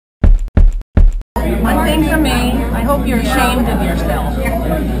One thing for me, I hope you're ashamed of yourself.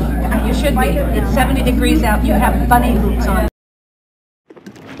 You should be. It's 70 degrees out. You have bunny boots on.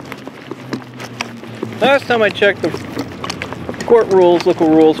 Last time I checked the court rules, local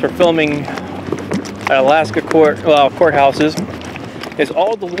rules for filming at Alaska courthouses, is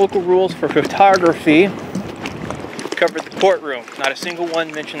all the local rules for photography covered the courtroom. Not a single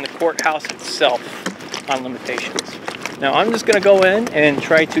one mentioned the courthouse itself on limitations. Now I'm just going to go in and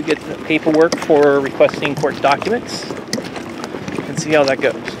try to get the paperwork for requesting court documents and see how that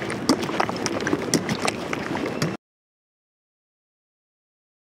goes.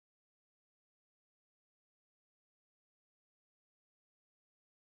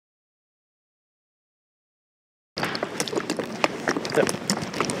 So,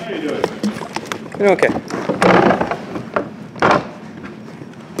 how are you doing? Doing okay.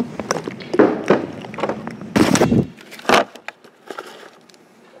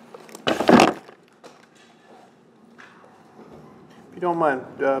 If you don't mind,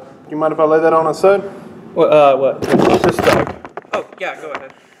 do you mind if I lay that on its side? What? This dog. Oh, yeah, go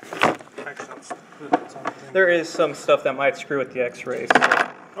ahead. There is some stuff that might screw with the x-rays.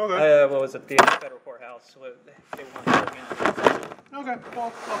 Okay. What was it? The Federal Courthouse. They want to look into. Okay,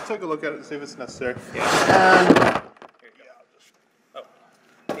 well, I'll take a look at it and see if it's necessary. Yeah. Here you go.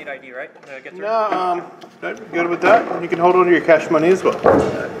 Oh, need ID, right? Get through? No, good with that. You can hold on to your cash money as well.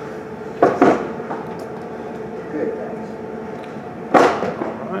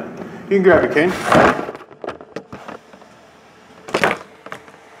 Alright. You can grab your cane.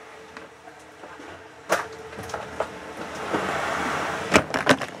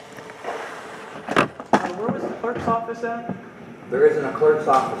 Where was the clerk's office at? There isn't a clerk's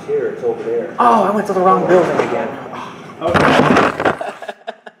office here, it's over there. Oh, I went to the wrong building again. Okay.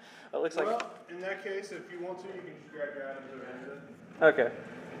 It looks like... Well, in that case, if you want to, you can just grab your items over here. Okay.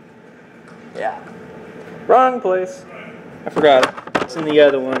 Yeah. Wrong place. I forgot it. It's in the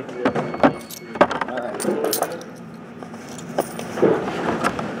other one. Alright.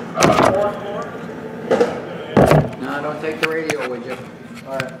 No, don't take the radio with you.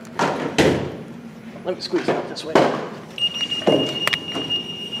 Alright. Let me squeeze out this way.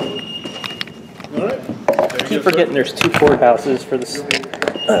 Alright. I keep forgetting there's two courthouses for this for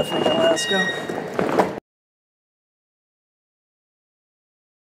Alaska.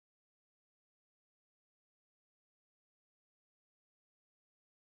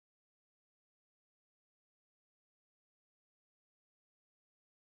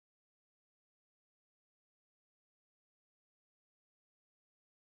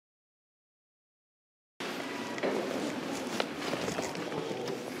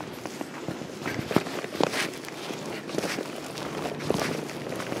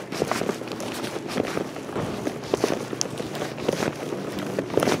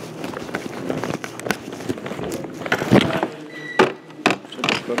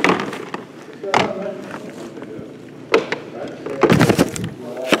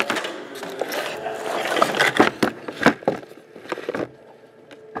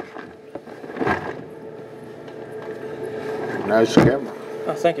 Nice camera.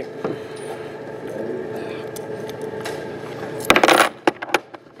 Oh, thank you.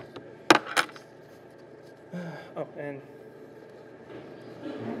 Oh, and...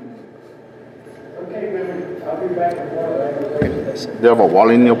 Do you have a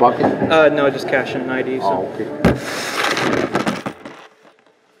wallet in your pocket? No, just cash and an ID. So. Oh, okay.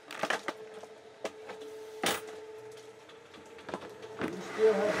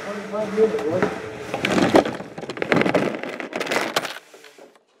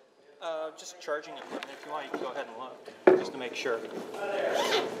 Just charging equipment. If you want, you can go ahead and look, just to make sure.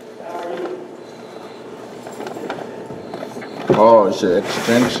 Oh, it's an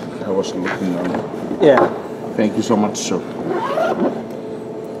extension. I was looking on it. Yeah. Thank you so much, sir.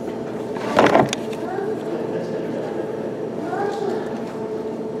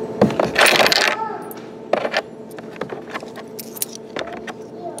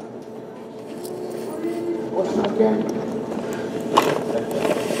 What's it again?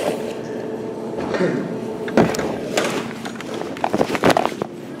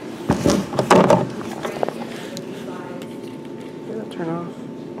 Turn off.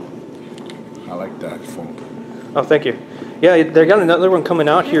 I like that phone. Oh, thank you. Yeah, they got another one coming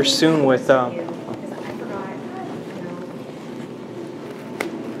out here soon with.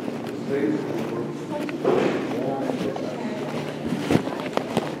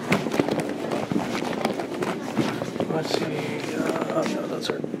 Let's see. Oh no, those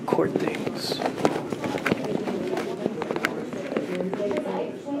are court things.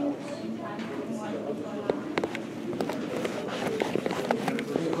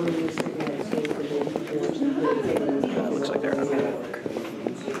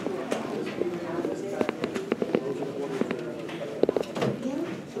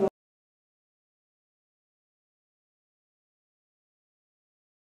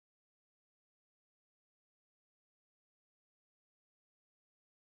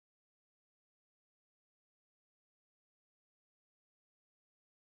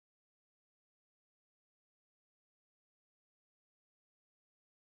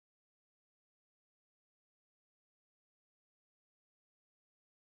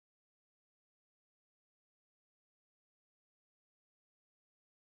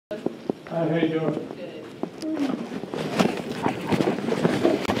 How you doing?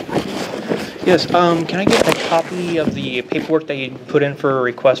 Yes, can I get a copy of the paperwork that you put in for a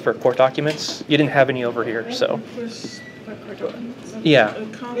request for court documents? You didn't have any over here, so. Yeah.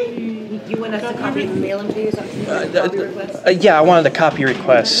 You want us to copy and mail them to you, something, copy request? Yeah, I wanted the copy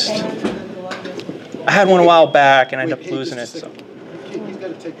request. I had one a while back and I ended up losing it, so. He's got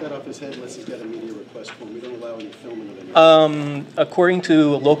to take that off his head unless he's got a media request form. We don't allow any filming of any. According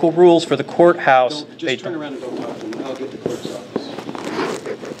to local rules for the courthouse, Just turn around and go talk to him. I'll get the clerk's office.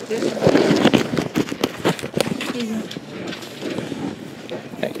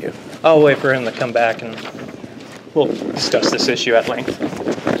 Thank you. I'll wait for him to come back and we'll discuss this issue at length.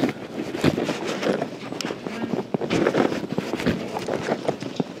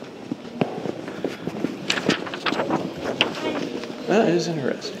 That is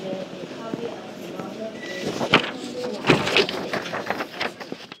interesting.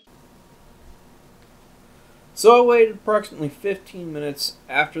 So I waited approximately 15 minutes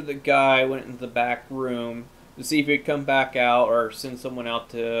after the guy went into the back room to see if he'd come back out or send someone out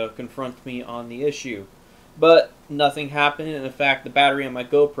to confront me on the issue. But nothing happened, and in fact the battery on my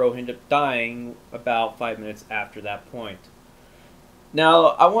GoPro ended up dying about 5 minutes after that point. Now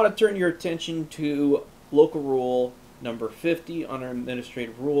I want to turn your attention to local rule number 50 on our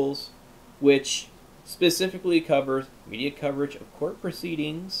administrative rules, which specifically covers media coverage of court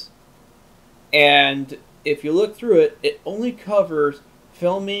proceedings, and if you look through it, it only covers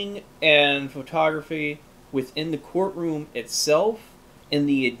filming and photography within the courtroom itself in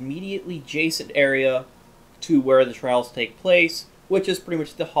the immediately adjacent area to where the trials take place, which is pretty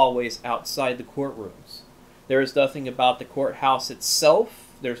much the hallways outside the courtrooms. There is nothing about the courthouse itself.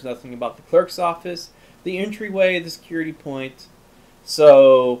 There's nothing about the clerk's office, the entryway, the security point.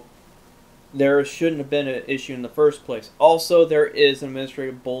 So there shouldn't have been an issue in the first place. Also, there is an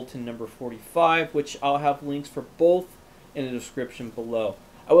administrative bulletin number 45, which I'll have links for both in the description below.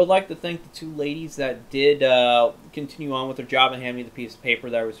 I would like to thank the two ladies that did continue on with their job and hand me the piece of paper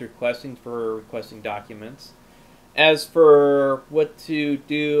that I was requesting for requesting documents. As for what to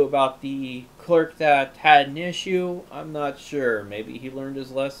do about the clerk that had an issue, I'm not sure. Maybe he learned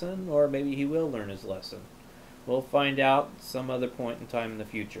his lesson, or maybe he will learn his lesson. We'll find out some other point in time in the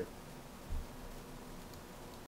future.